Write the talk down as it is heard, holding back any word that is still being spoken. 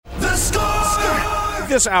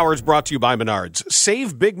This hour is brought to you by Menards.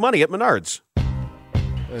 Save big money at Menards.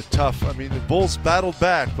 Tough. I mean, the Bulls battled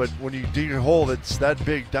back, but when you dig a hole that's that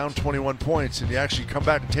big, down 21 points, and you actually come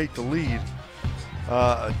back and take the lead,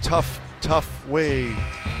 a tough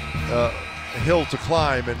hill to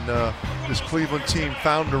climb, and this Cleveland team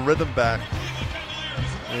found a rhythm back,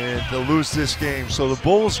 and they'll lose this game. So the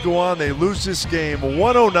Bulls go on, they lose this game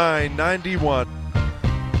 109-91.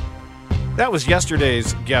 That was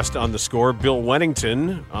yesterday's guest on The Score, Bill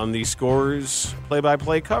Wennington, on The Score's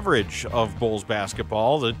play-by-play coverage of Bulls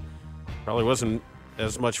basketball. That probably wasn't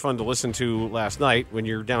as much fun to listen to last night when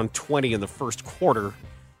you're down 20 in the first quarter.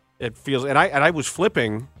 It feels, and I was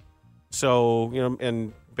flipping, so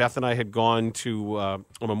and Beth and I had gone to a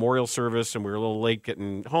memorial service, and we were a little late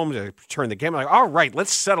getting home to turn the game. I'm like, all right,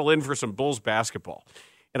 let's settle in for some Bulls basketball,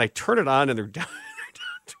 and I turn it on, and they're down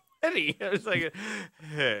 20. I was like,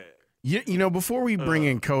 hey. Before we bring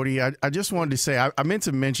in Cody, I just wanted to say, I meant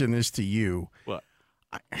to mention this to you. What?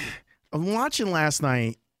 I'm watching last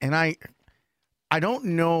night, and I don't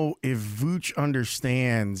know if Vooch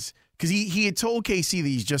understands, because he had told KC that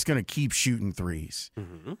he's just going to keep shooting threes.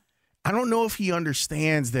 Mm-hmm. I don't know if he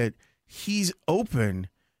understands that he's open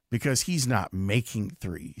because he's not making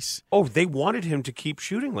threes. Oh, they wanted him to keep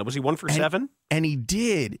shooting. Was he 1 for 7? And he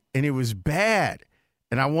did, and it was bad.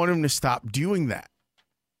 And I want him to stop doing that.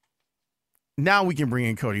 Now we can bring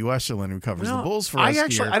in Cody Westerlund, who covers the Bulls for us.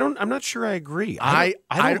 I'm not sure I agree. I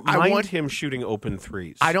don't mind him shooting open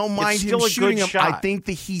threes. I don't mind him shooting them. Shot. I think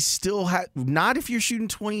that he still not if you're shooting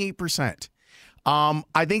 28%.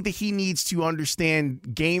 I think that he needs to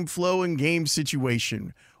understand game flow and game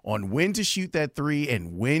situation on when to shoot that three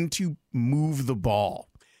and when to move the ball.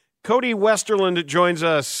 Cody Westerlund joins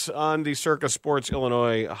us on the Circa Sports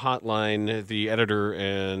Illinois hotline, the editor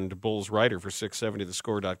and Bulls writer for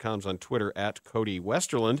 670thescore.com, on Twitter at Cody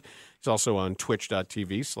Westerlund. He's also on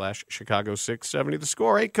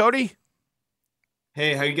twitch.tv/Chicago670thescore. Hey, Cody.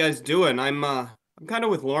 Hey, how you guys doing? I'm kind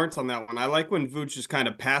of with Laurence on that one. I like when Vooch is kind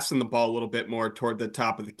of passing the ball a little bit more toward the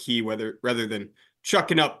top of the key, rather than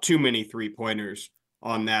chucking up too many three-pointers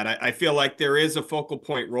on that. I feel like there is a focal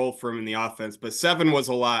point role for him in the offense, but 7 was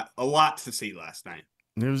a lot to see last night.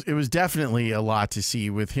 It was definitely a lot to see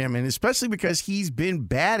with him, and especially because he's been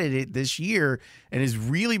bad at it this year and has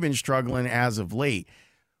really been struggling as of late.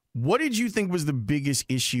 What did you think was the biggest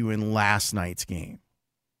issue in last night's game?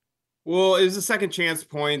 Well, it was the second chance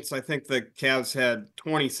points. I think the Cavs had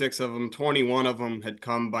 26 of them. 21 of them had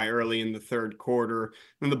come by early in the third quarter,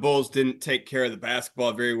 and the Bulls didn't take care of the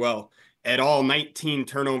basketball very well at all. 19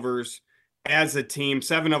 turnovers as a team.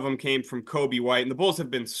 7 of them came from Coby White. And the Bulls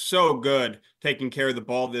have been so good taking care of the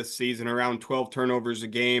ball this season. Around 12 turnovers a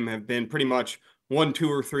game, have been pretty much 1, 2,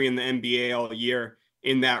 or 3 in the NBA all year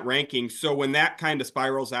in that ranking. So when that kind of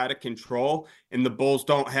spirals out of control and the Bulls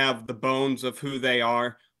don't have the bones of who they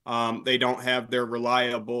are, they don't have their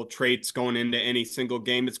reliable traits going into any single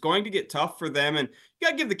game, it's going to get tough for them. And you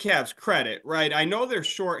got to give the Cavs credit, right? I know they're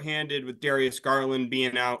shorthanded with Darius Garland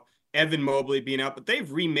being out, Evan Mobley being out, but they've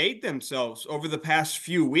remade themselves over the past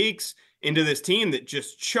few weeks into this team that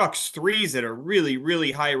just chucks threes at a really,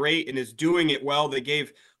 really high rate and is doing it well. They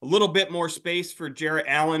gave a little bit more space for Jarrett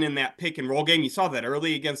Allen in that pick and roll game. You saw that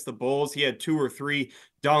early against the Bulls. He had 2 or 3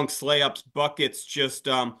 dunks, layups, buckets just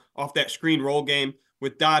off that screen roll game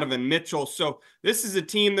with Donovan Mitchell. So this is a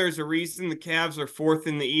team, there's a reason the Cavs are 4th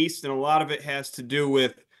in the East, and a lot of it has to do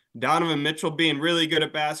with Donovan Mitchell being really good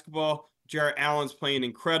at basketball. Jarrett Allen's playing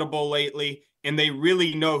incredible lately, and they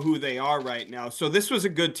really know who they are right now. So this was a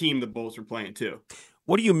good team the Bulls were playing too.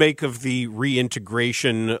 What do you make of the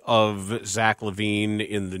reintegration of Zach LaVine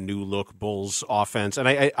in the new look Bulls offense? And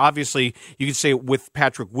I obviously, you could say with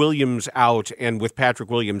Patrick Williams out and with Patrick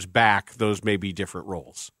Williams back, those may be different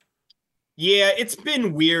roles. Yeah, it's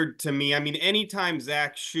been weird to me. I mean, anytime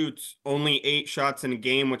Zach shoots only 8 shots in a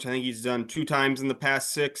game, which I think he's done 2 times in the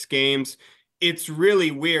past 6 games, it's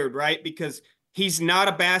really weird, right? Because he's not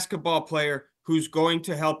a basketball player who's going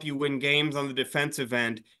to help you win games on the defensive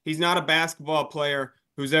end. He's not a basketball player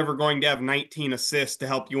who's ever going to have 19 assists to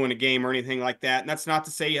help you win a game or anything like that. And that's not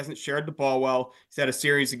to say he hasn't shared the ball well. He's had a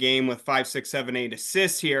series of game with 5, 6, 7, 8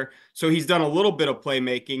 assists here. So he's done a little bit of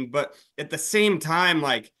playmaking, but at the same time,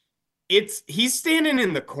 like, he's standing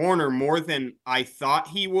in the corner more than I thought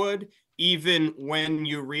he would, even when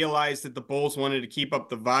you realize that the Bulls wanted to keep up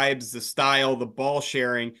the vibes, the style, the ball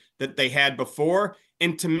sharing that they had before.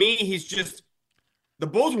 And to me, the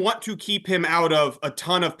Bulls want to keep him out of a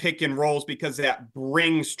ton of pick and rolls because that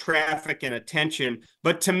brings traffic and attention.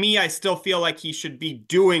 But to me, I still feel like he should be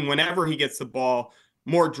doing, whenever he gets the ball,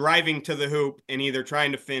 more driving to the hoop and either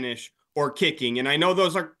trying to finish or kicking. And I know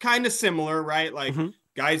those are kind of similar, right? Like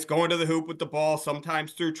guys going to the hoop with the ball,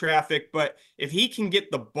 sometimes through traffic. But if he can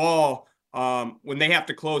get the ball when they have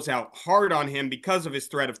to close out hard on him because of his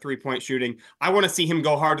threat of three-point shooting, I want to see him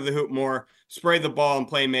go hard to the hoop more, spray the ball and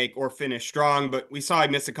play make, or finish strong. But we saw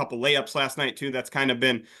him miss a couple layups last night too. That's kind of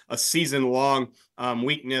been a season-long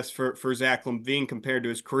weakness for Zach LaVine compared to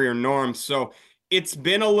his career norms. So it's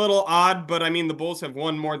been a little odd, but I mean, the Bulls have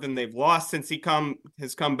won more than they've lost since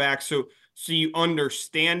has come back. So you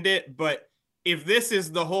understand it. But if this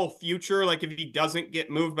is the whole future, like if he doesn't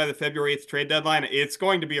get moved by the February 8th trade deadline, it's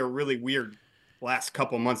going to be a really weird last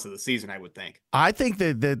couple months of the season, I would think. I think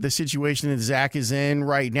that the situation that Zach is in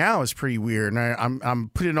right now is pretty weird, and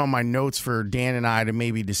I'm putting on my notes for Dan and I to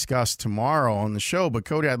maybe discuss tomorrow on the show. But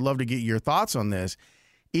Cody, I'd love to get your thoughts on this.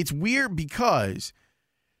 It's weird because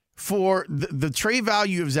for the trade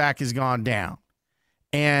value of Zach has gone down,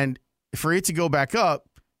 and for it to go back up,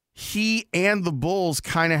 he and the Bulls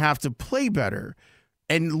kind of have to play better.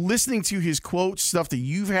 And listening to his quotes, stuff that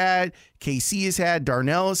you've had, KC has had,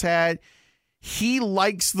 Darnell has had, he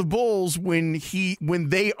likes the Bulls when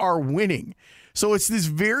they are winning. So it's this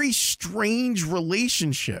very strange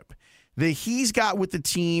relationship that he's got with the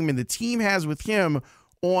team and the team has with him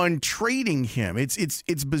on trading him.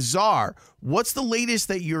 It's bizarre. What's the latest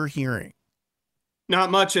that you're hearing?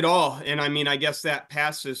 Not much at all. And I mean, I guess that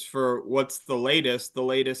passes for what's the latest. The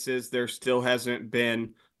latest is there still hasn't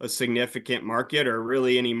been a significant market or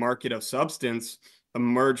really any market of substance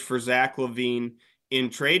emerge for Zach LaVine in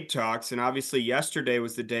trade talks. And obviously yesterday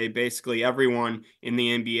was the day basically everyone in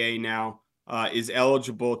the NBA now is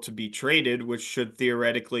eligible to be traded, which should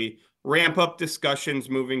theoretically ramp up discussions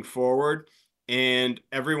moving forward. And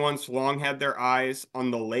everyone's long had their eyes on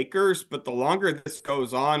the Lakers, but the longer this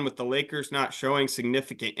goes on with the Lakers not showing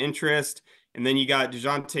significant interest, and then you got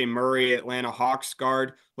DeJounte Murray, Atlanta Hawks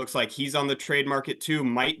guard, looks like he's on the trade market too,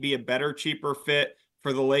 might be a better, cheaper fit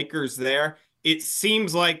for the Lakers there. It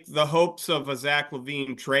seems like the hopes of a Zach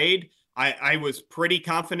LaVine trade, I was pretty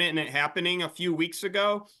confident in it happening a few weeks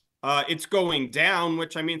ago. It's going down,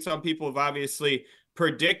 which I mean, some people have obviously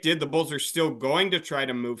predicted. The Bulls are still going to try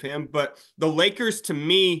to move him, but the Lakers to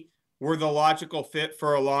me were the logical fit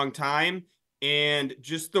for a long time. And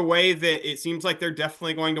just the way that it seems like they're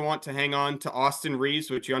definitely going to want to hang on to Austin Reeves,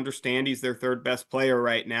 which you understand he's their third best player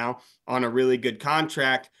right now on a really good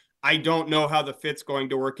contract. I don't know how the fit's going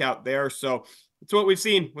to work out there. So it's what we've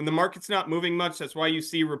seen when the market's not moving much. That's why you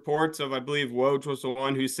see reports of, I believe Woj was the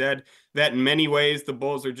one who said that in many ways, the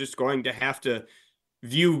Bulls are just going to have to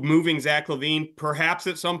view moving Zach LaVine perhaps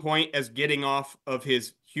at some point as getting off of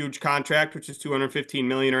his huge contract, which is $215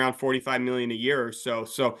 million, around $45 million a year or so.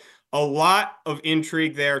 So a lot of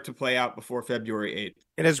intrigue there to play out before February 8th.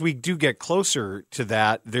 And as we do get closer to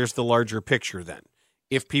that, there's the larger picture then.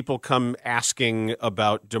 If people come asking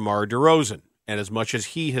about DeMar DeRozan, and as much as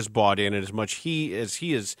he has bought in and as much as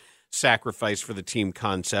he has sacrificed for the team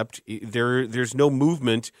concept, there's no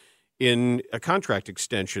movement in a contract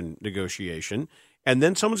extension negotiation. And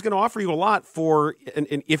then someone's going to offer you a lot for, and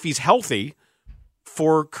if he's healthy,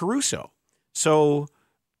 for Caruso. So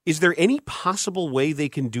is there any possible way they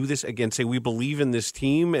can do this again? Say, we believe in this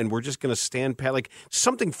team and we're just going to stand pat. Like,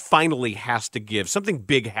 something finally has to give. Something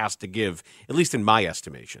big has to give, at least in my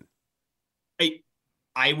estimation.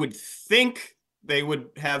 I would think they would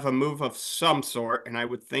have a move of some sort, and I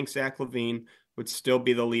would think Zach LaVine would still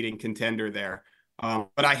be the leading contender there.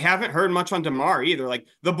 But I haven't heard much on DeMar either. Like,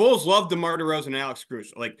 the Bulls love DeMar DeRozan and Alex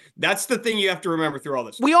Caruso. Like, that's the thing you have to remember through all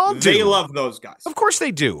this. We all do. They love those guys. Of course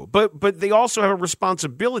they do. But they also have a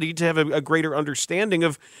responsibility to have a greater understanding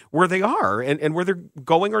of where they are and where they're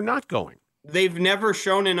going or not going. They've never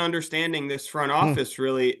shown an understanding, this front office,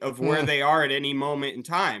 really, of where they are at any moment in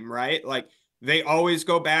time, right? Like, they always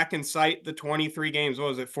go back and cite the 23 games. What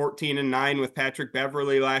was it, 14-9 with Patrick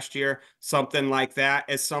Beverley last year? Something like that,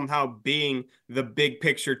 as somehow being the big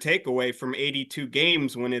picture takeaway from 82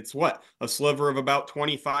 games when it's a sliver of about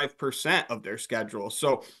 25% of their schedule.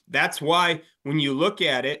 So that's why when you look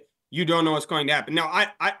at it, you don't know what's going to happen. Now,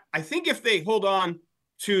 I think if they hold on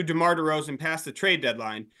to DeMar DeRozan past the trade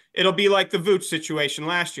deadline, it'll be like the Vooch situation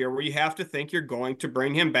last year, where you have to think you're going to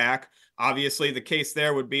bring him back. Obviously, the case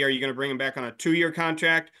there would be, are you going to bring him back on a 2-year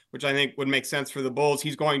contract, which I think would make sense for the Bulls?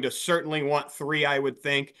 He's going to certainly want 3, I would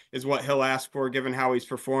think, is what he'll ask for, given how he's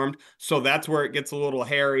performed. So that's where it gets a little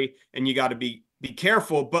hairy, and you got to be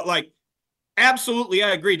careful. But, like, absolutely,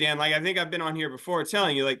 I agree, Dan. Like, I think I've been on here before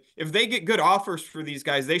telling you, like, if they get good offers for these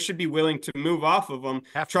guys, they should be willing to move off of them,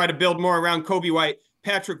 try to build more around Coby White,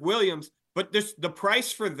 Patrick Williams. but the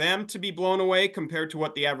price for them to be blown away compared to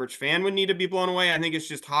what the average fan would need to be blown away, I think it's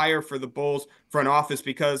just higher for the Bulls front office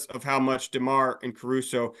because of how much DeMar and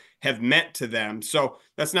Caruso have meant to them. So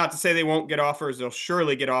that's not to say they won't get offers. They'll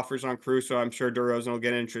surely get offers on Caruso. I'm sure DeRozan will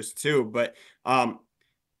get interest too, but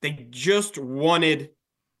they just wanted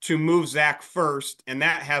to move Zach first, and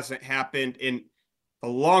that hasn't happened. And the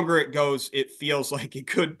longer it goes, it feels like it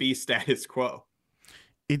could be status quo.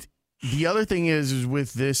 The other thing is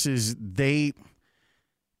with this is they're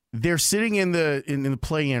sitting in the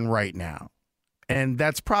play-in right now, and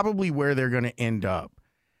that's probably where they're going to end up.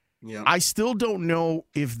 Yeah. I still don't know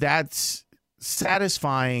if that's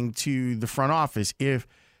satisfying to the front office, if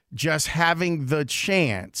just having the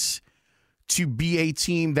chance to be a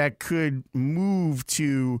team that could move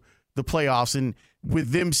to the playoffs, and with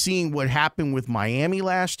them seeing what happened with Miami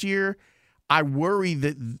last year, I worry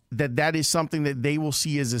that is something that they will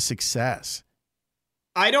see as a success.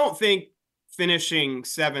 I don't think finishing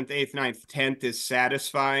 7th, 8th, 9th, 10th is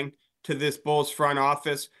satisfying to this Bulls front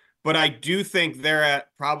office, but I do think they're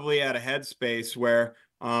probably at a headspace where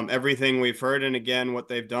everything we've heard, and again, what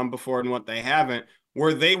they've done before and what they haven't,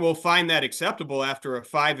 where they will find that acceptable after a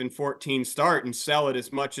 5-14 start and sell it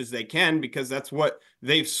as much as they can, because that's what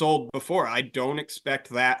they've sold before. I don't expect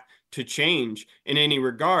that to change in any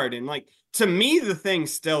regard. And to me, the thing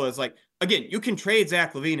still is again, you can trade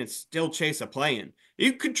Zach LaVine and still chase a play-in.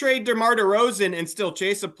 You could trade DeMar DeRozan and still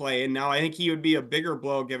chase a play-in. Now, I think he would be a bigger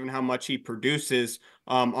blow given how much he produces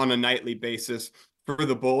on a nightly basis for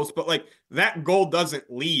the Bulls. But that goal doesn't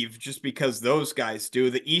leave just because those guys do.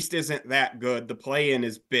 The East isn't that good. The play-in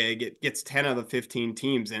is big. It gets 10 of the 15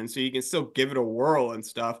 teams in, so you can still give it a whirl and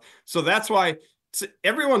stuff. So that's why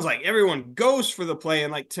everyone goes for the play.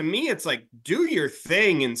 And to me, it's do your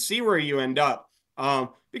thing and see where you end up.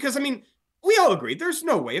 Because we all agree there's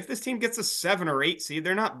no way if this team gets a 7 or 8 seed,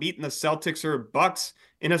 they're not beating the Celtics or Bucks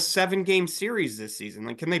in a 7-game series this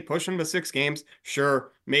season. Can they push them to 6 games?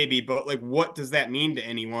 Sure, maybe. But what does that mean to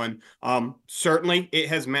anyone? Certainly it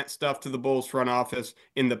has meant stuff to the Bulls front office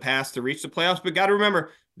in the past to reach the playoffs, but got to remember,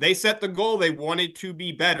 they set the goal. They wanted to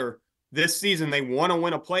be better. This season, they want to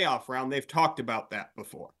win a playoff round. They've talked about that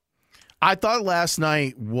before. I thought last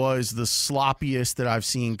night was the sloppiest that I've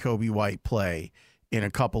seen Coby White play in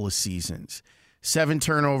a couple of seasons. 7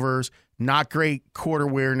 turnovers, not great court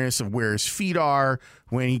awareness of where his feet are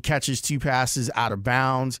when he catches 2 passes out of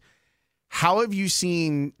bounds. How have you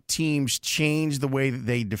seen teams change the way that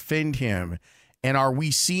they defend him? And are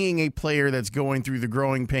we seeing a player that's going through the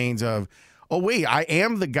growing pains of, oh, wait, I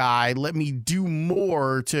am the guy. Let me do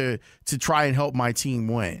more to try and help my team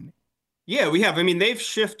win? Yeah, we have. They've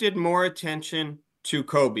shifted more attention to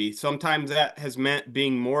Coby. Sometimes that has meant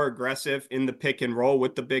being more aggressive in the pick and roll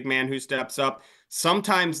with the big man who steps up.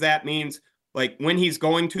 Sometimes that means when he's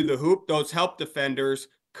going to the hoop, those help defenders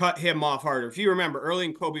cut him off harder. If you remember early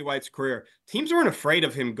in Coby White's career, teams weren't afraid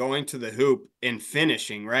of him going to the hoop and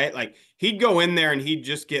finishing, right? He'd go in there and he'd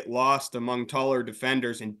just get lost among taller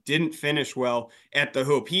defenders and didn't finish well at the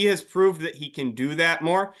hoop. He has proved that he can do that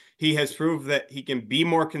more. He has proved that he can be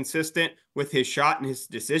more consistent with his shot and his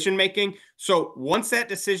decision-making. So once that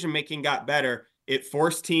decision-making got better, it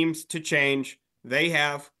forced teams to change. They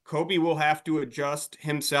have. Coby will have to adjust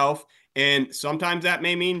himself. And sometimes that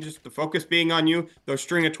may mean just the focus being on you. Those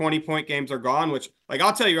string of 20-point games are gone, which,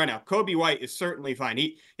 I'll tell you right now, Coby White is certainly fine.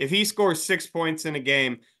 If he scores 6 points in a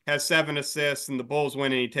game, has 7 assists, and the Bulls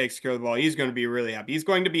win and he takes care of the ball, he's going to be really happy. He's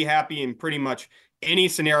going to be happy in pretty much any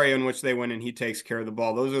scenario in which they win and he takes care of the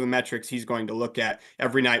ball. Those are the metrics he's going to look at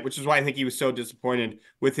every night, which is why I think he was so disappointed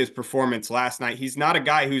with his performance last night. He's not a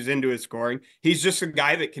guy who's into his scoring. He's just a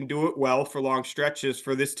guy that can do it well for long stretches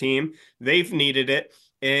for this team. They've needed it.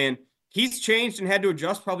 And he's changed and had to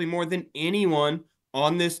adjust probably more than anyone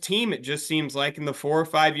on this team. It just seems like in the 4 or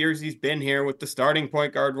 5 years he's been here with the starting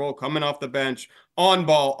point guard role, coming off the bench, on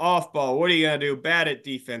ball, off ball. What are you going to do? Bad at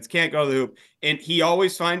defense, can't go to the hoop. And he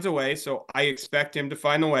always finds a way. So I expect him to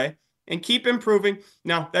find a way and keep improving.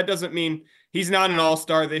 Now, that doesn't mean he's not an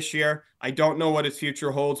all-star this year. I don't know what his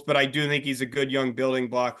future holds, but I do think he's a good young building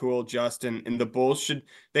block who will adjust. And the Bulls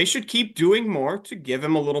should keep doing more to give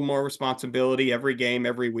him a little more responsibility every game,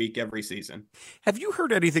 every week, every season. Have you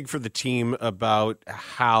heard anything from the team about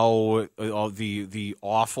how the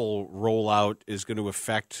awful rollout is going to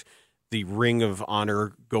affect the Ring of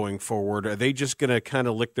Honor going forward? Are they just going to kind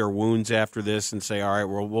of lick their wounds after this and say, all right,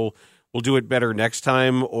 we'll do it better next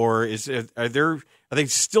time? Or are they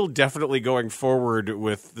still definitely going forward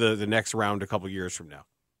with the next round a couple years from now?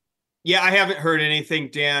 Yeah, I haven't heard anything,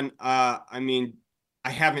 Dan. I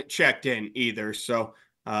haven't checked in either. So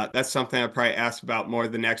that's something I'll probably ask about more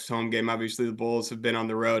the next home game. Obviously, the Bulls have been on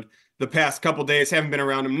the road the past couple days, haven't been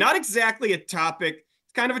around him. Not exactly a topic.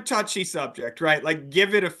 It's kind of a touchy subject, right? Like,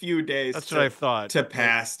 give it a few days. That's what I thought. To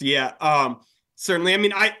pass. Yeah. Certainly. I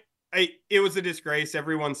mean, it was a disgrace.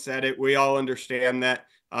 Everyone said it. We all understand that.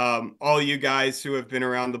 All you guys who have been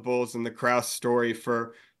around the Bulls and the Krause story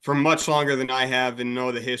for much longer than I have and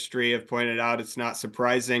know the history have pointed out it's not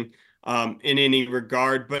surprising in any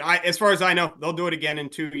regard. But as far as I know, they'll do it again in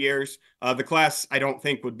 2 years. The class, I don't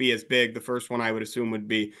think, would be as big. The first one, I would assume, would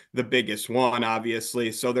be the biggest one,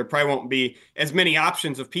 obviously. So there probably won't be as many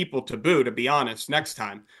options of people to boo, to be honest, next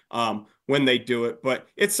time when they do it. But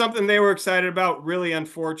it's something they were excited about. Really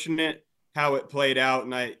unfortunate how it played out.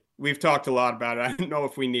 And we've talked a lot about it. I don't know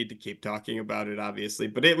if we need to keep talking about it, obviously,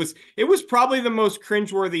 but it was probably the most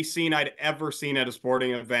cringeworthy scene I'd ever seen at a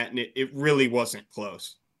sporting event, and it really wasn't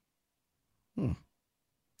close.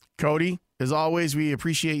 Cody, as always, we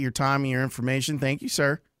appreciate your time and your information. Thank you,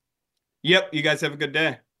 sir. Yep, you guys have a good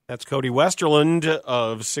day. That's Cody Westerlund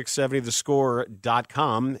of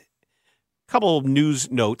 670thescore.com. Couple of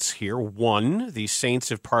news notes here. One, the Saints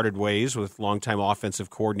have parted ways with longtime offensive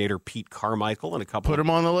coordinator Pete Carmichael and a couple put him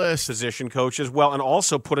on the list, position coaches. Well, and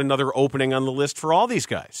also put another opening on the list for all these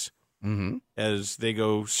guys as they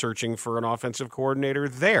go searching for an offensive coordinator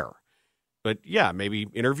there. But yeah, maybe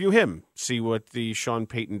interview him, see what the Sean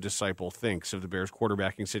Payton disciple thinks of the Bears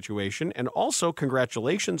quarterbacking situation. And also,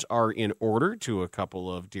 congratulations are in order to a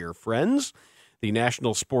couple of dear friends. The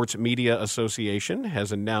National Sports Media Association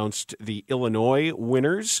has announced the Illinois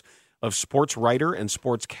winners of Sports Writer and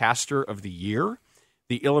Sportscaster of the Year.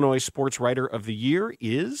 The Illinois Sports Writer of the Year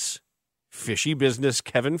is Fishy Business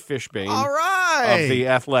Kevin Fishbane of The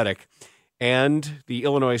Athletic. And the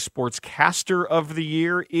Illinois Sportscaster of the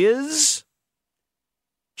Year is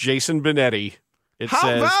Jason Benetti.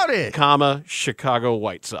 How about it? Comma, Chicago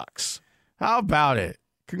White Sox. How about it?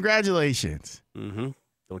 Congratulations. Don't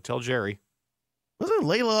tell Jerry. Wasn't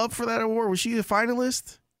Layla up for that award? Was she a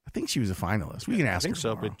finalist? I think she was a finalist. We can ask her. I think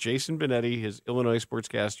so, but Jason Benetti, his Illinois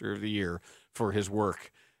Sportscaster of the Year for his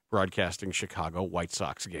work broadcasting Chicago White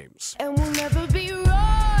Sox games. And we'll never be royal.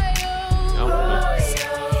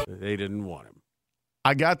 They didn't want him.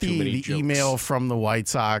 I got the email from the White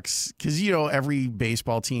Sox because, every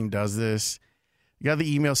baseball team does this. You got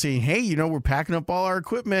the email saying, hey, we're packing up all our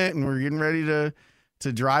equipment and we're getting ready to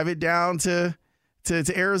drive it down to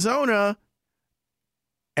Arizona.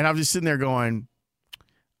 And I'm just sitting there going,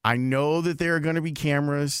 I know that there are going to be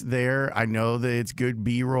cameras there. I know that it's good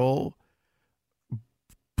B-roll.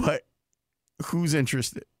 But who's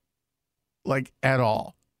interested? Like, at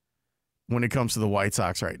all when it comes to the White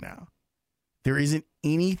Sox right now. There isn't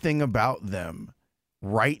anything about them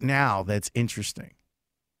right now that's interesting.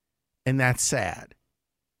 And that's sad.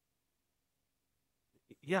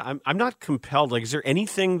 Yeah, I'm not compelled. Like, is there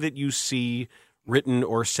anything that you see written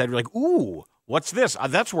or said, you're like, ooh, what's this?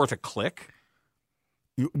 That's worth a click.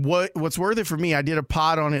 What's worth it for me, I did a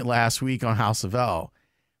pod on it last week on House of L.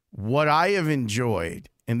 What I have enjoyed,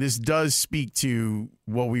 and this does speak to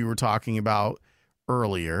what we were talking about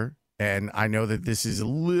earlier, and I know that this is a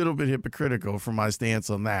little bit hypocritical for my stance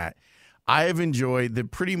on that. I have enjoyed that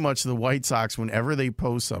pretty much the White Sox, whenever they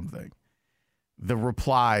post something, the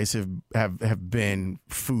replies have been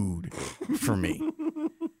food for me.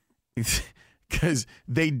 Because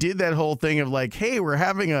they did that whole thing of like, hey, we're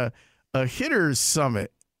having a hitters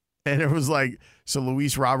summit. And it was like, so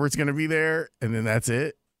Luis Robert's going to be there? And then that's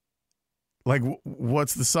it? Like,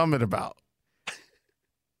 what's the summit about?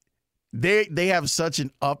 They have such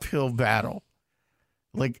an uphill battle,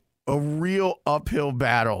 like a real uphill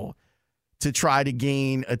battle to try to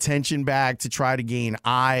gain attention back, to try to gain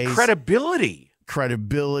eyes. Credibility,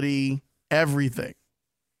 everything.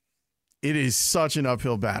 It is such an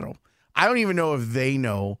uphill battle. I don't even know if they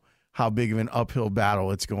know how big of an uphill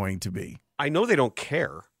battle it's going to be. I know they don't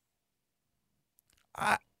care.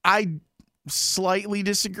 I slightly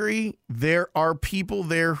disagree. There are people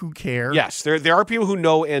there who care. Yes, there are people who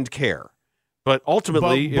know and care. But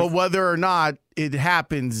ultimately... But whether or not it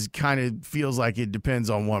happens kind of feels like it depends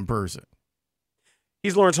on one person.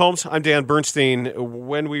 He's Laurence Holmes. I'm Dan Bernstein.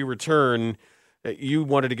 When we return, you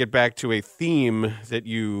wanted to get back to a theme that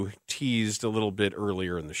you teased a little bit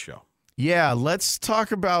earlier in the show. Yeah, let's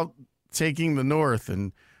talk about taking the North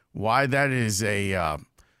and why that is a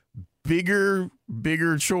bigger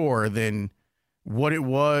chore than what it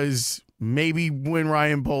was maybe when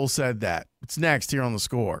Ryan Poles said that. It's next here on The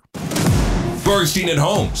Score. Bernstein and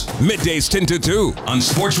Holmes, middays 10 to 2 on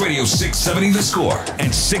Sports Radio 670 The Score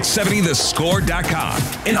and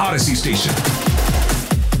 670thescore.com, an Odyssey station.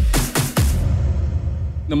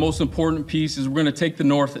 The most important piece is we're going to take the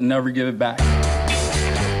North and never give it back.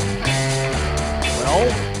 Well,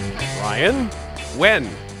 Ryan, when?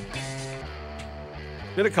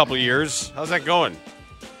 Been a couple of years. How's that going?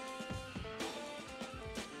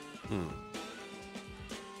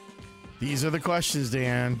 These are the questions,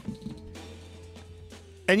 Dan.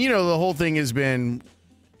 And, the whole thing has been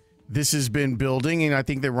building, and I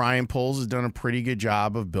think that Ryan Poles has done a pretty good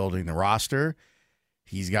job of building the roster.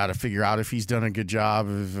 He's got to figure out if he's done a good job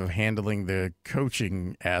of handling the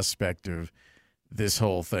coaching aspect of this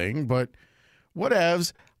whole thing. But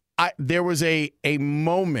whatevs. There was a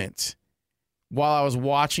moment while I was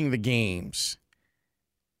watching the games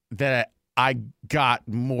that I got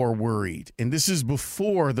more worried. And this is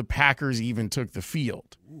before the Packers even took the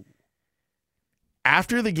field.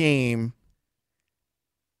 After the game,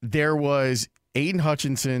 there was Aiden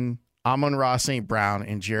Hutchinson, Amon-Ra St. Brown,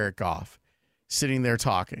 and Jared Goff sitting there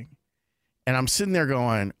talking. And I'm sitting there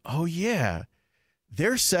going, oh, yeah,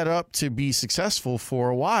 they're set up to be successful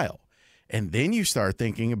for a while. And then you start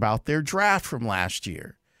thinking about their draft from last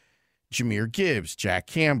year. Jahmyr Gibbs, Jack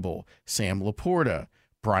Campbell, Sam Laporta,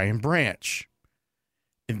 Brian Branch.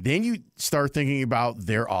 And then you start thinking about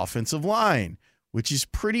their offensive line, which is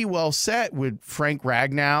pretty well set with Frank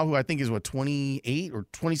Ragnow, who I think is, 28 or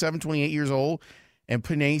 27, 28 years old, and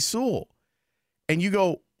Penei Sewell. And you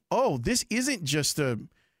go, oh, this isn't just a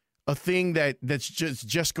thing that's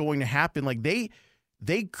just going to happen. Like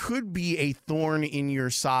they could be a thorn in your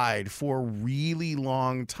side for a really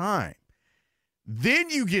long time. Then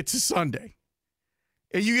you get to Sunday.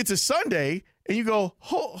 And you go,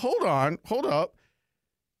 hold up.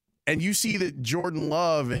 And you see that Jordan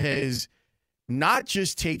Love has not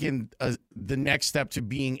just taken the next step to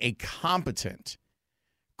being a competent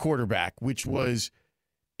quarterback, which was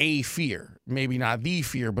a fear. Maybe not the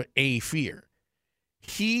fear, but a fear.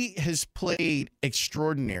 He has played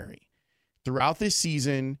extraordinary throughout this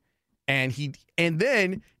season, and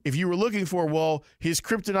then if you were looking for, his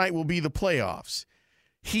kryptonite will be the playoffs,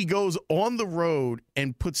 he goes on the road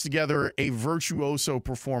and puts together a virtuoso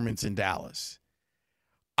performance in Dallas.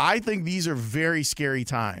 I think these are very scary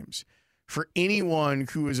times for anyone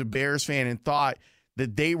who is a Bears fan and thought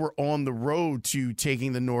that they were on the road to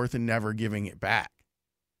taking the North and never giving it back.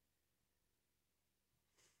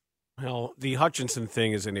 Well, the Hutchinson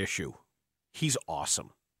thing is an issue. He's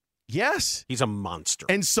awesome. Yes. He's a monster.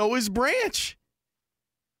 And so is Branch.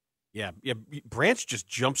 Yeah. Branch just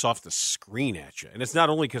jumps off the screen at you. And it's not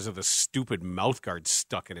only because of the stupid mouth guard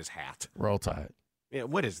stuck in his hat. Roll Tide. Yeah,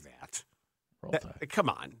 what is that? Roll Tide. Come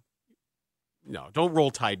on. No, don't Roll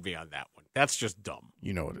Tide me on that one. That's just dumb.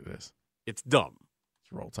 You know what it is. It's dumb.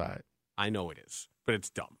 It's Roll Tide. I know it is, but it's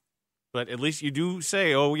dumb. But at least you do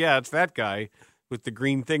say, oh, yeah, it's that guy with the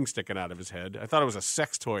green thing sticking out of his head. I thought it was a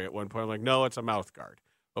sex toy at one point. I'm like, no, it's a mouth guard.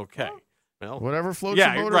 Okay. Well, whatever floats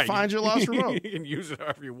your boat or finds your lost remote. You can use it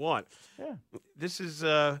however you want. Yeah. This is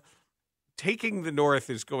taking the North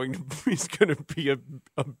is going to be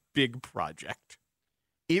a big project.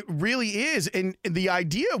 It really is. And the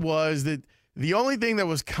idea was that the only thing that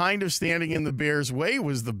was kind of standing in the Bears' way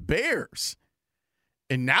was the Bears.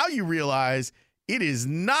 And now you realize it is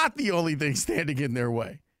not the only thing standing in their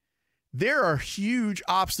way. There are huge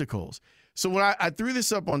obstacles. So when I threw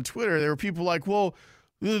this up on Twitter, there were people like, well,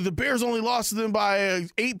 the Bears only lost to them by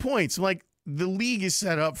 8 points. I'm like, the league is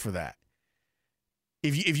set up for that.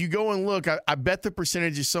 If you go and look, I bet the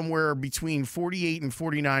percentage is somewhere between 48 and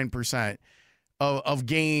 49% of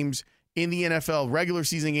games in the NFL, regular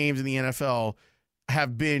season games in the NFL,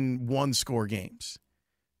 have been one-score games.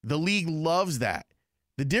 The league loves that.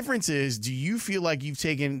 The difference is, do you feel like you've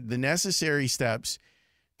taken the necessary steps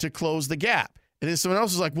to close the gap? And then someone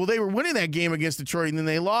else is like, well, they were winning that game against Detroit and then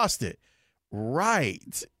they lost it.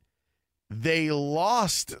 Right. They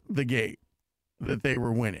lost the game that they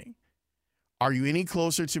were winning. Are you any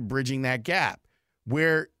closer to bridging that gap?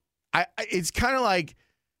 Where it's kind of like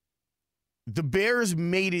the Bears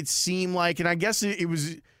made it seem like, and I guess it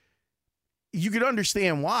was, you could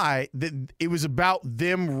understand why, that it was about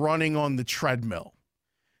them running on the treadmill.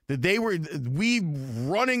 That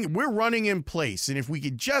we're running in place. And if we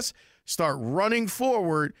could just start running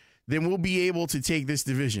forward, then we'll be able to take this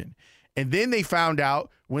division. And then they found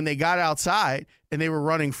out when they got outside and they were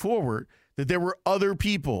running forward that there were other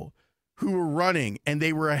people who were running and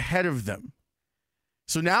they were ahead of them.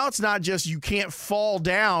 So now it's not just you can't fall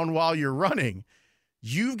down while you're running.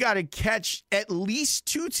 You've got to catch at least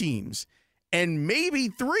 2 teams and maybe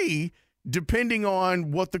 3, depending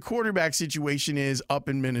on what the quarterback situation is up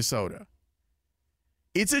in Minnesota.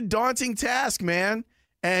 It's a daunting task, man.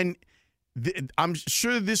 And I'm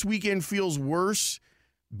sure this weekend feels worse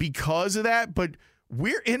because of that, but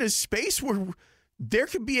we're in a space where there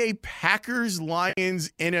could be a Packers-Lions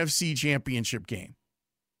NFC championship game.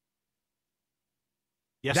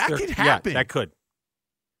 Yes, that could happen. Yeah, that could.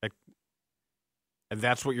 And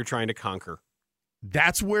that's what you're trying to conquer.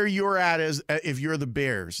 That's where you're at as if you're the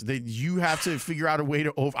Bears, that you have to figure out a way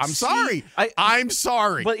to over. I'm sorry.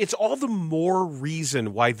 But it's all the more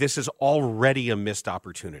reason why this is already a missed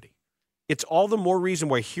opportunity. It's all the more reason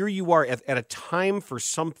why here you are at a time for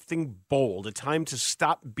something bold, a time to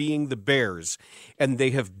stop being the Bears. And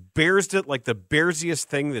they have bearsed it like the bearsiest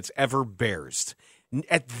thing that's ever bearsed.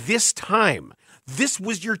 At this time, this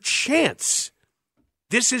was your chance.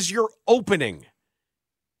 This is your opening.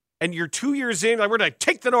 And you're 2 years in, like, we're going to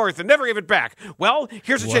take the North and never give it back. Well,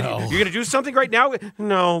 here's a chance. You're going to do something right now?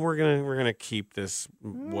 No, we're gonna keep this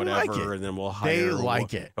whatever, and then we'll hire. They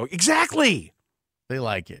like it. Oh, exactly. They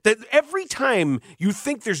like it. That every time you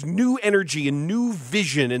think there's new energy and new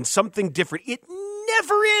vision and something different, it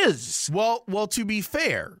never is. Well, to be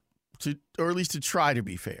fair, or at least to try to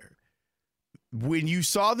be fair, when you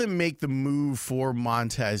saw them make the move for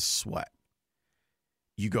Montez Sweat,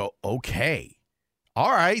 you go, okay.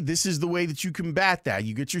 All right, this is the way that you combat that.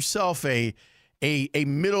 You get yourself a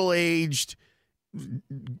middle-aged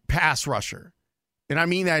pass rusher. And I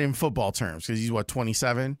mean that in football terms because he's,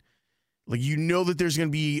 27? Like, you know that there's going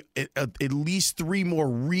to be at least 3 more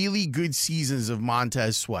really good seasons of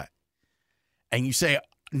Montez Sweat. And you say,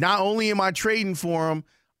 not only am I trading for him,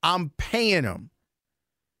 I'm paying him.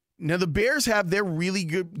 Now, the Bears have their really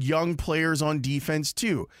good young players on defense,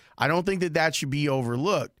 too. I don't think that should be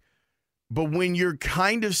overlooked. But when you're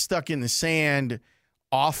kind of stuck in the sand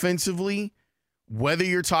offensively, whether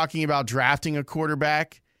you're talking about drafting a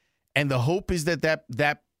quarterback and the hope is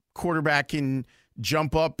that quarterback can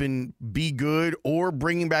jump up and be good, or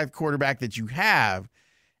bringing back the quarterback that you have,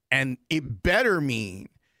 and it better mean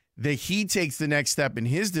that he takes the next step in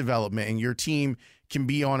his development and your team can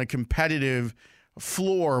be on a competitive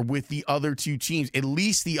floor with the other 2 teams, at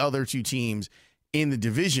least the other 2 teams in the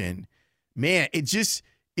division. Man,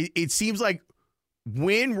 it seems like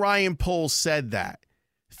when Ryan Poles said that,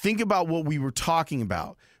 think about what we were talking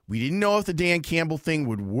about. We didn't know if the Dan Campbell thing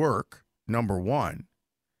would work, number 1.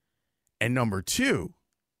 And number 2,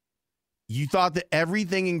 you thought that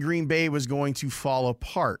everything in Green Bay was going to fall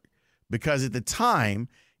apart because at the time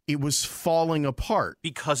it was falling apart.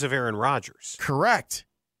 Because of Aaron Rodgers. Correct.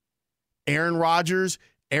 Aaron Rodgers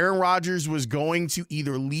was going to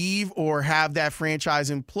either leave or have that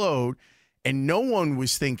franchise implode. And no one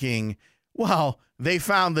was thinking, well, they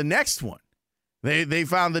found the next one. They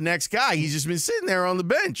found the next guy. He's just been sitting there on the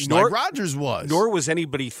bench like Rodgers was. Nor was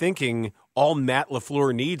anybody thinking all Matt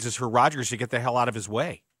LaFleur needs is for Rodgers to get the hell out of his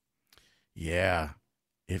way. Yeah.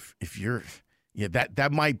 That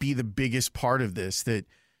might be the biggest part of this, that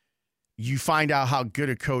you find out how good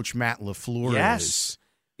a coach Matt LaFleur is.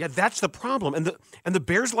 Yeah, that's the problem. And the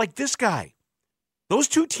Bears like this guy. Those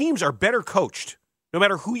 2 teams are better coached, no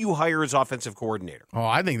matter who you hire as offensive coordinator. Oh,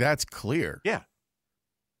 I think that's clear. Yeah.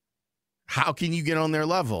 How can you get on their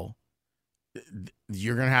level?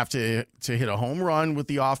 You're going to have to hit a home run with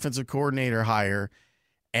the offensive coordinator hire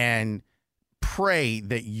and pray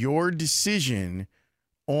that your decision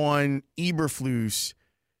on Eberflus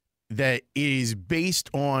that is based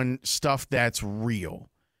on stuff that's real,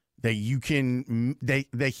 that you can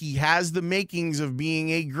that he has the makings of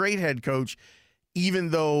being a great head coach,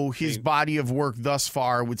 even though his body of work thus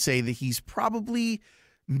far would say that he's probably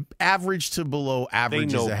average to below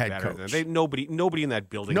average as a head coach. Nobody in that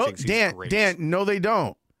building thinks he's great. Dan, no, they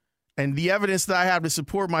don't. And the evidence that I have to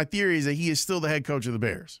support my theory is that he is still the head coach of the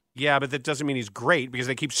Bears. Yeah, but that doesn't mean he's great because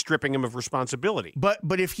they keep stripping him of responsibility.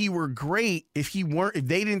 But if he were great, if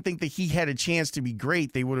they didn't think that he had a chance to be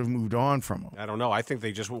great, they would have moved on from him. I don't know. I think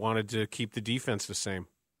they just wanted to keep the defense the same.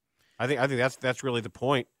 I think that's really the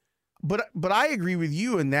point. But I agree with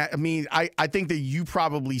you in that. I mean, I think that you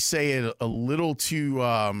probably say it a little too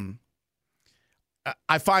I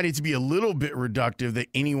find it to be a little bit reductive that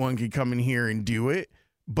anyone could come in here and do it.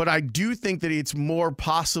 But I do think that it's more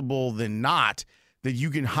possible than not that you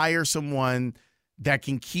can hire someone that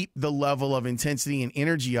can keep the level of intensity and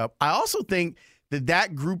energy up. I also think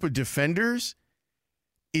that group of defenders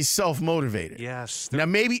is self-motivated. Yes. Now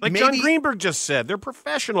maybe John Greenberg just said, they're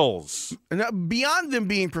professionals. Now, beyond them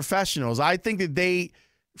being professionals, I think that they,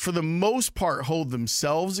 for the most part, hold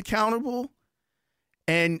themselves accountable.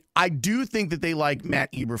 And I do think that they like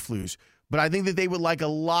Matt Eberflus, but I think that they would like a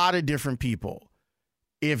lot of different people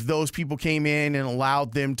if those people came in and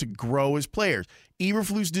allowed them to grow as players.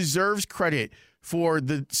 Eberflus deserves credit for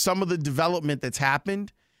some of the development that's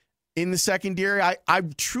happened in the secondary. I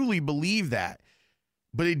truly believe that.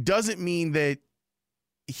 But it doesn't mean that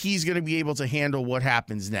he's going to be able to handle what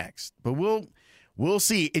happens next. But we'll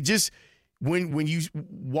see. when you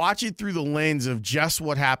watch it through the lens of just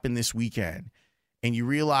what happened this weekend, and you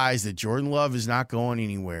realize that Jordan Love is not going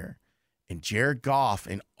anywhere, and Jared Goff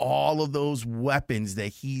and all of those weapons that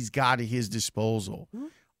he's got at his disposal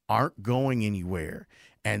aren't going anywhere,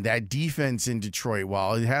 and that defense in Detroit,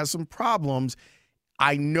 while it has some problems,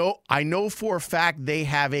 I know for a fact they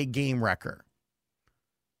have a game wrecker.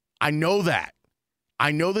 I know that.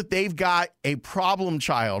 I know that they've got a problem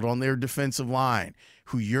child on their defensive line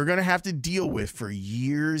who you're going to have to deal with for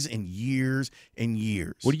years and years and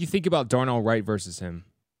years. What do you think about Darnell Wright versus him?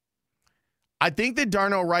 I think that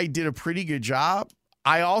Darnell Wright did a pretty good job.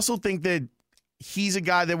 I also think that he's a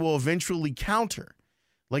guy that will eventually counter.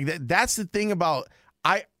 Like that's the thing about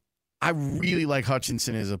I really like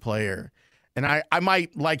Hutchinson as a player. And I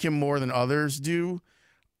might like him more than others do.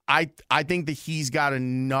 I think that he's got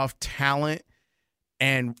enough talent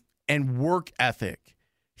and work ethic.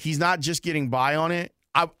 He's not just getting by on it.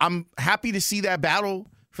 I'm happy to see that battle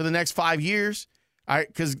for the next 5 years,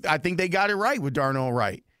 because I think they got it right with Darnell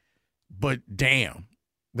Wright. But damn,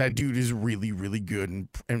 that dude is really, really good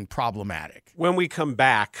and problematic. When we come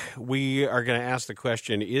back, we are going to ask the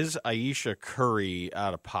question, is Ayesha Curry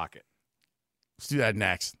out of pocket? Let's do that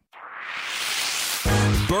next.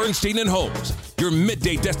 Bernstein and Holmes, your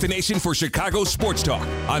midday destination for Chicago sports talk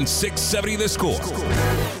on 670 The Score.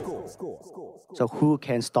 So who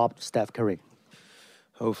can stop Steph Curry?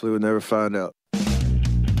 Hopefully we'll never find out.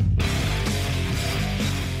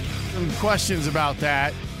 Some questions about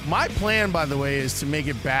that. My plan, by the way, is to make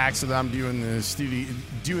it back so that I'm doing the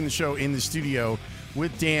show in the studio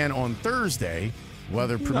with Dan on Thursday,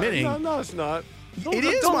 weather permitting. No, it's not.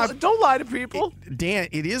 Don't lie to people. Dan,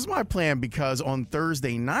 it is my plan because on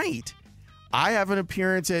Thursday night, I have an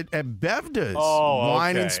appearance at Bevda's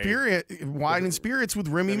Wine and Spirits with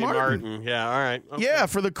Remy Martin. Yeah, all right. Okay. Yeah,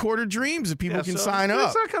 for the Court of Dreams, if people can sign up.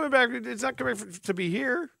 It's not coming back. It's not coming to be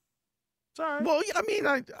here. It's all right. Well, I mean,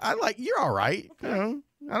 I like you're all right. Okay. You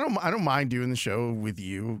know, I don't mind doing the show with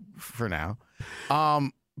you for now.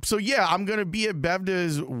 So yeah, I'm gonna be at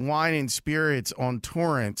Bevda's Wine and Spirits on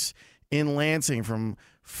Torrance in Lansing from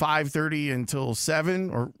 5:30 until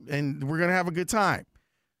 7, and we're gonna have a good time.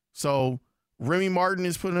 So Remy Martin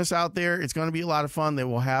is putting us out there. It's gonna be a lot of fun. They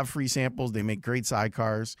will have free samples. They make great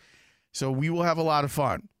sidecars, so we will have a lot of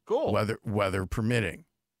fun. Cool, weather permitting.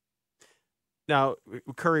 Now,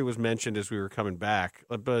 Curry was mentioned as we were coming back,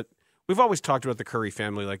 but we've always talked about the Curry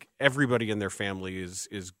family. Like everybody in their family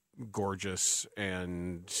is gorgeous,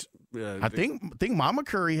 and I think Mama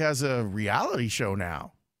Curry has a reality show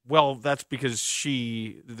now. Well, that's because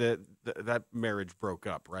that marriage broke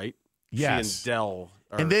up, right? Yes. She and Dell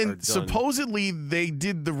and then supposedly they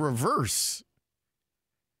did the reverse,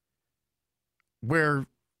 where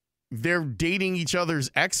they're dating each other's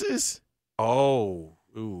exes. Oh,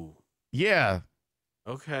 ooh. Yeah.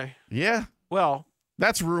 Okay. Yeah. Well,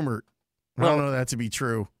 that's rumored. I don't know that to be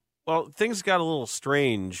true. Well, things got a little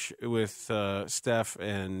strange with Steph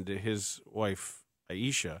and his wife,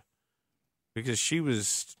 Ayesha, because she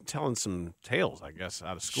was telling some tales, I guess,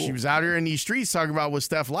 out of school. She was out here in these streets talking about what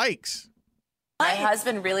Steph likes. My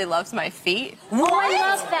husband really loves my feet. Oh, I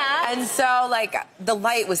love that. And so, like, the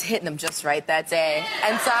light was hitting him just right that day.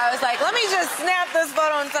 And so I was like, let me just snap this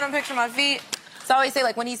photo and send him a picture of my feet. So I always say,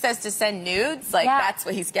 like, when he says to send nudes, like, that's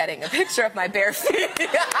what he's getting, a picture of my bare feet.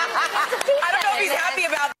 I don't know if he's happy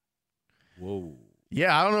about that. Whoa.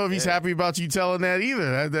 Yeah, I don't know if he's happy about you telling that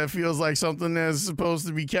either. That feels like something that's supposed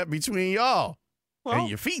to be kept between y'all and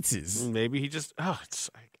your feetses. Maybe he just,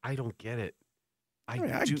 I don't get it. I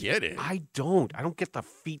get it. I don't get the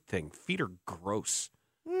feet thing. Feet are gross.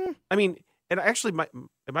 I mean, and actually, my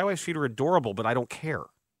wife's feet are adorable, but I don't care.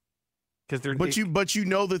 But you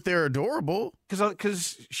know that they're adorable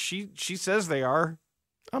because she says they are.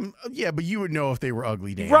 Yeah, but you would know if they were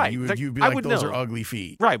ugly, Dan. Right? You'd be like, those are ugly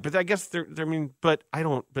feet, right? But I guess they're. I mean, but I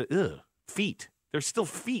don't. But feet. They're still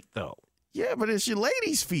feet, though. Yeah, but it's your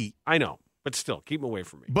lady's feet. I know, but still, keep them away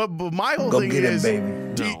from me. But my whole thing is,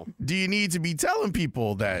 do you need to be telling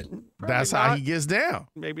people that that's how he gets down?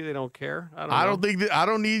 Maybe they don't care. I don't think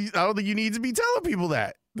you need to be telling people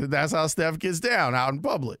that that's how Steph gets down out in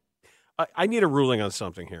public. I need a ruling on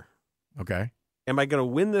something here. Okay. Am I going to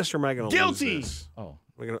win this or am I going to lose Guilty. this? Oh.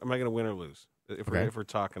 Am I going to win or lose if we're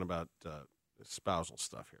talking about spousal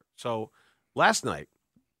stuff here? So last night,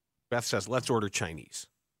 Beth says, let's order Chinese.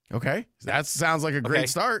 Okay. That sounds like a great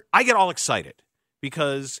start. I get all excited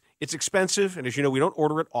because it's expensive. And as you know, we don't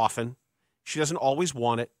order it often. She doesn't always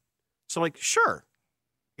want it. So I'm like, sure.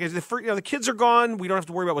 Because the kids are gone. We don't have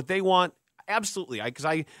to worry about what they want. Absolutely. Because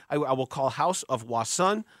I will call House of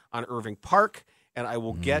Wasun on Irving Park, and I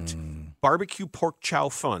will get barbecue pork chow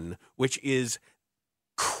fun, which is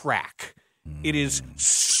crack. It is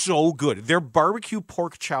so good. Their barbecue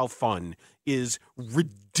pork chow fun is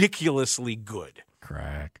ridiculously good.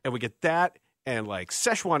 Crack. And we get that and like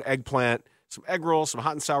Szechuan eggplant, some egg rolls, some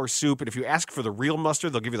hot and sour soup. And if you ask for the real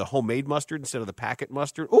mustard, they'll give you the homemade mustard instead of the packet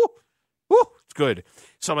mustard. Ooh, it's good.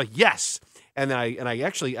 So I'm like, yes. And I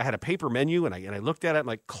had a paper menu and I looked at it and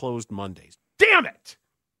like closed Mondays. Damn it.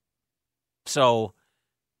 So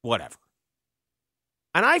whatever.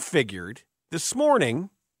 And I figured this morning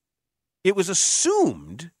it was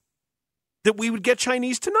assumed that we would get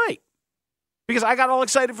Chinese tonight. Because I got all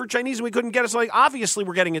excited for Chinese and we couldn't get it. So like, obviously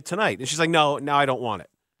we're getting it tonight. And she's like, no, I don't want it.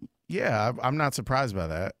 Yeah, I'm not surprised by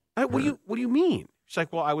that. What do you mean? She's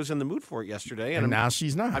like, well, I was in the mood for it yesterday. And now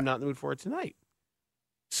she's not. I'm not in the mood for it tonight.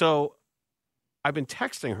 So I've been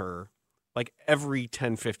texting her like every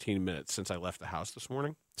 10, 15 minutes since I left the house this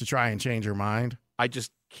morning. To try and change her mind? I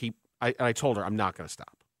just I told her I'm not going to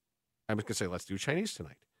stop. I'm just going to say, let's do Chinese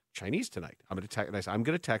tonight. I'm going to text. And I said, I'm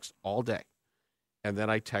going to text all day. And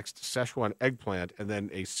then I text Szechuan eggplant and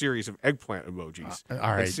then a series of eggplant emojis. All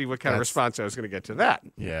right. And see what kind of response I was going to get to that.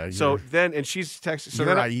 Yeah. So then, and she's texting. So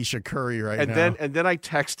you're then Ayesha Curry right now. And then I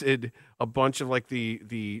texted a bunch of like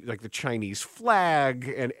the Chinese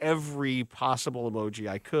flag and every possible emoji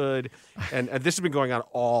I could. And this has been going on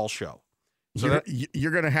all show. So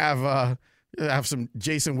you're going to have some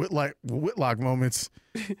Jason Whitlock moments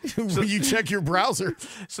when you check your browser.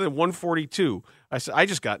 So then 1:42, I said, I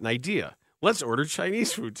just got an idea. Let's order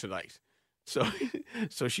Chinese food tonight. So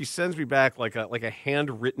she sends me back like a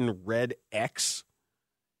handwritten red X.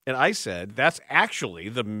 And I said, that's actually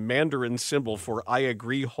the Mandarin symbol for I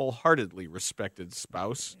agree wholeheartedly, respected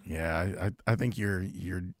spouse. Yeah, I think you're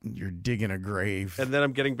digging a grave. And then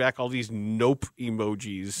I'm getting back all these nope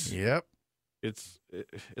emojis. Yep.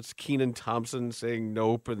 It's Kenan Thompson saying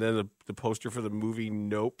nope, and then the poster for the movie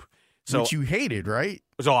Nope. So which you hated, right?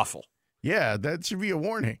 It was awful. Yeah, that should be a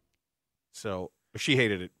warning. So she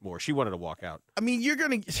hated it more. She wanted to walk out. I mean,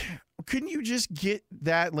 couldn't you just get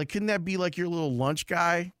that? Like, couldn't that be like your little lunch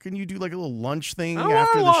guy? Couldn't you do like a little lunch thing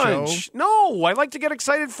after the show? No, I like to get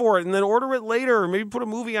excited for it and then order it later, or maybe put a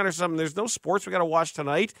movie on or something. There's no sports we got to watch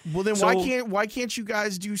tonight. Well, then why can't you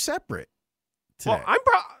guys do separate today?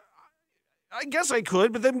 Well, I guess I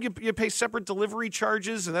could, but then you pay separate delivery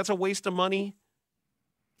charges, and that's a waste of money.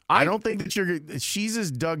 I don't think that she's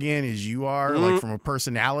as dug in as you are, like from a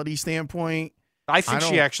personality standpoint. I think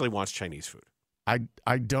she actually wants Chinese food.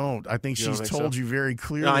 I don't. I think she's told you very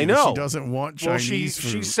clearly I know. that she doesn't want Chinese food.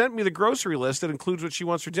 She sent me the grocery list that includes what she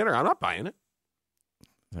wants for dinner. I'm not buying it.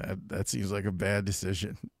 That seems like a bad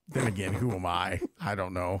decision. Then again, who am I? I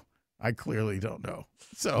don't know. I clearly don't know.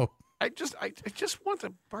 So I just want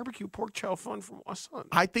the barbecue pork chow fun from my son.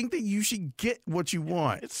 I think that you should get what you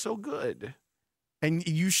want. It's so good. And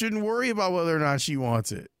you shouldn't worry about whether or not she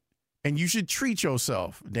wants it. And you should treat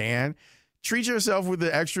yourself, Dan. Treat yourself with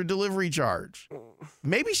the extra delivery charge.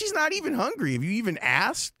 Maybe she's not even hungry. Have you even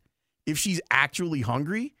asked if she's actually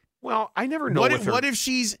hungry? Well, I never know. What if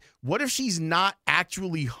she's not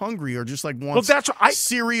actually hungry or just like wants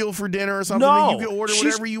cereal for dinner or something? No, then you can order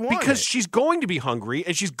whatever you want. Because she's going to be hungry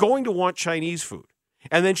and she's going to want Chinese food,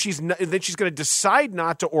 and then she's going to decide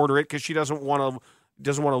not to order it because she doesn't want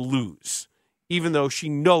to lose. Even though she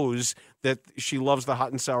knows that she loves the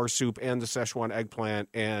hot and sour soup and the Szechuan eggplant.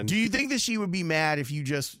 And do you think that she would be mad if you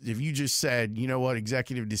just said, you know what,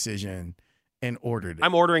 executive decision, and ordered it?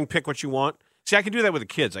 I'm ordering pick what you want. See, I can do that with the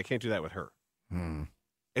kids. I can't do that with her.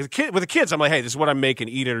 With the kids, I'm like, hey, this is what I'm making.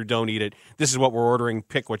 Eat it or don't eat it. This is what we're ordering.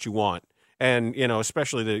 Pick what you want. And,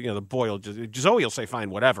 especially the boy, Zoe will say, fine,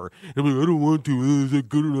 whatever. I'm like, I don't want to. Is that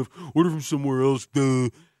good enough? Order from somewhere else. Duh.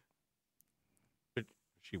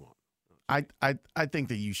 She won't. I think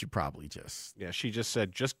that you should probably just. Yeah, she just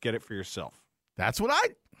said, just get it for yourself. That's what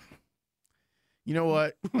you know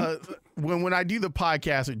what? When I do the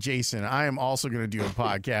podcast with Jason, I am also going to do a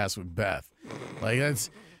podcast with Beth. Like, that's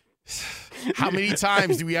how many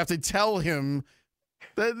times do we have to tell him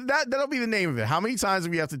that'll be the name of it. How many times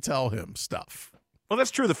do we have to tell him stuff? Well,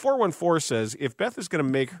 that's true. The 414 says if Beth is going to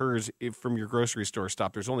make hers from your grocery store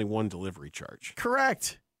stop, there's only one delivery charge.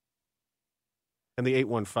 Correct. And the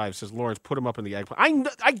 815 says, Laurence, put him up in the eggplant.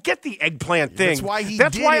 I get the eggplant thing.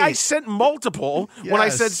 That's why I sent multiple when I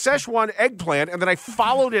said Szechuan eggplant, and then I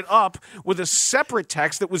followed it up with a separate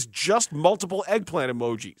text that was just multiple eggplant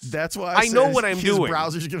emojis. That's why I know what I'm his doing. His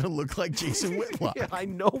browser's going to look like Jason Whitlock. Yeah, I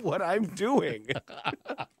know what I'm doing.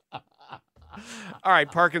 All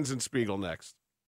right, Parkins and Spiegel next.